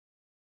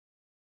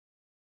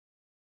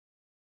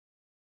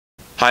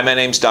Hi, my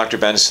name's Dr.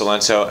 Ben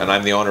Cilento, and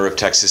I'm the owner of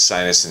Texas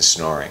Sinus and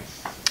Snoring.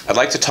 I'd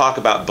like to talk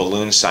about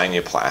balloon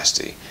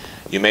sinuplasty.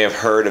 You may have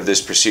heard of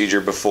this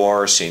procedure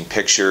before, seen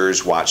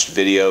pictures, watched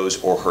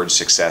videos, or heard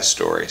success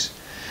stories.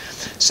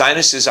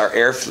 Sinuses are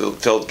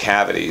air-filled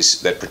cavities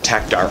that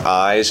protect our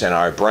eyes and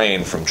our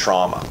brain from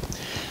trauma.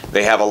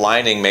 They have a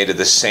lining made of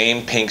the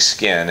same pink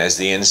skin as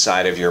the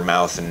inside of your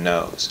mouth and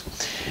nose,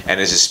 and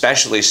is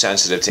especially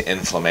sensitive to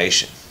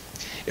inflammation.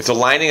 If the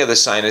lining of the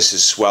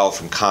sinuses swell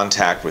from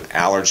contact with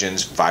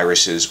allergens,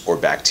 viruses, or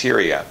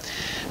bacteria,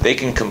 they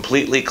can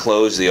completely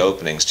close the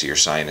openings to your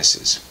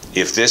sinuses.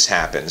 If this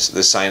happens,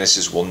 the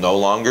sinuses will no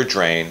longer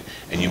drain,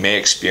 and you may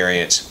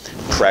experience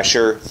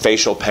pressure,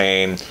 facial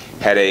pain,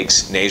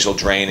 headaches, nasal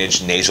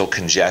drainage, nasal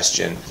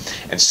congestion,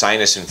 and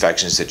sinus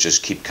infections that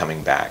just keep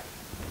coming back.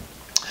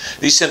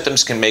 These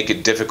symptoms can make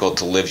it difficult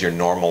to live your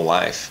normal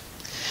life.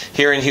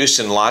 Here in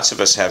Houston, lots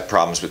of us have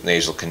problems with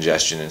nasal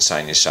congestion and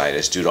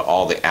sinusitis due to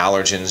all the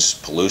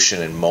allergens,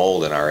 pollution, and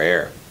mold in our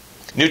air.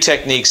 New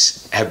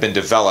techniques have been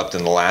developed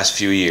in the last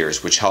few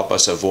years which help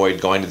us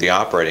avoid going to the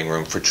operating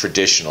room for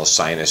traditional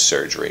sinus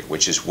surgery,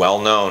 which is well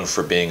known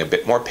for being a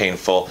bit more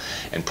painful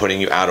and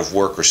putting you out of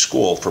work or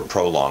school for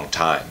prolonged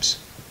times.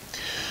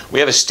 We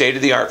have a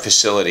state-of-the-art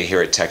facility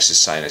here at Texas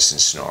Sinus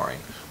and Snoring,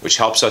 which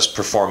helps us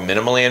perform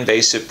minimally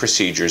invasive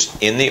procedures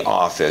in the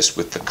office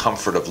with the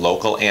comfort of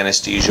local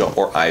anesthesia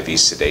or IV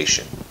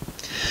sedation.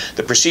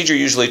 The procedure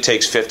usually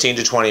takes 15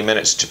 to 20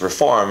 minutes to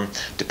perform,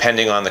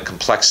 depending on the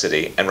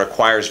complexity, and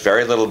requires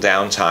very little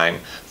downtime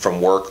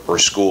from work or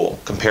school,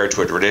 compared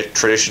to a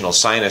traditional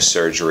sinus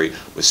surgery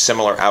with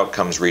similar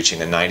outcomes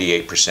reaching a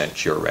 98%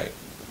 cure rate.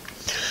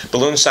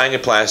 Balloon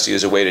sinuplasty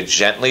is a way to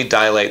gently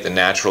dilate the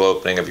natural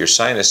opening of your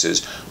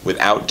sinuses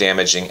without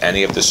damaging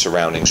any of the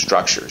surrounding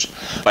structures.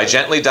 By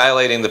gently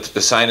dilating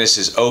the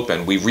sinuses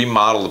open, we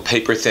remodel the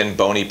paper-thin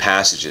bony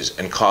passages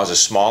and cause a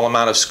small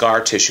amount of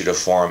scar tissue to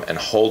form and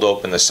hold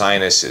open the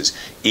sinuses,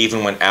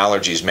 even when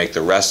allergies make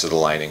the rest of the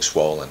lining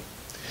swollen.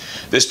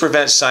 This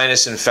prevents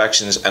sinus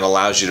infections and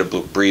allows you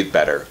to breathe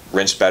better,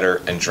 rinse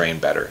better, and drain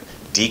better,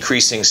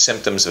 decreasing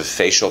symptoms of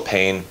facial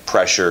pain,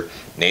 pressure,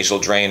 nasal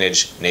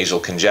drainage, nasal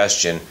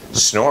congestion,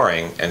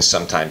 snoring, and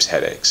sometimes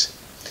headaches.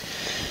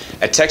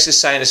 At Texas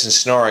Sinus and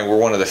Snoring, we're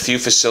one of the few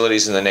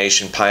facilities in the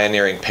nation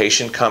pioneering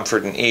patient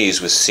comfort and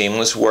ease with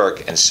seamless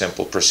work and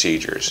simple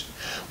procedures.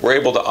 We're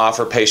able to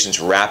offer patients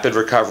rapid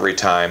recovery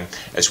time,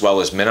 as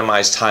well as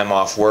minimize time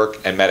off work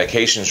and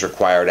medications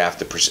required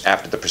after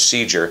the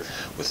procedure,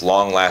 with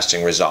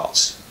long-lasting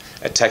results.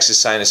 At Texas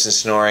Sinus and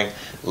Snoring,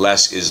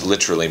 less is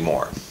literally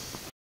more.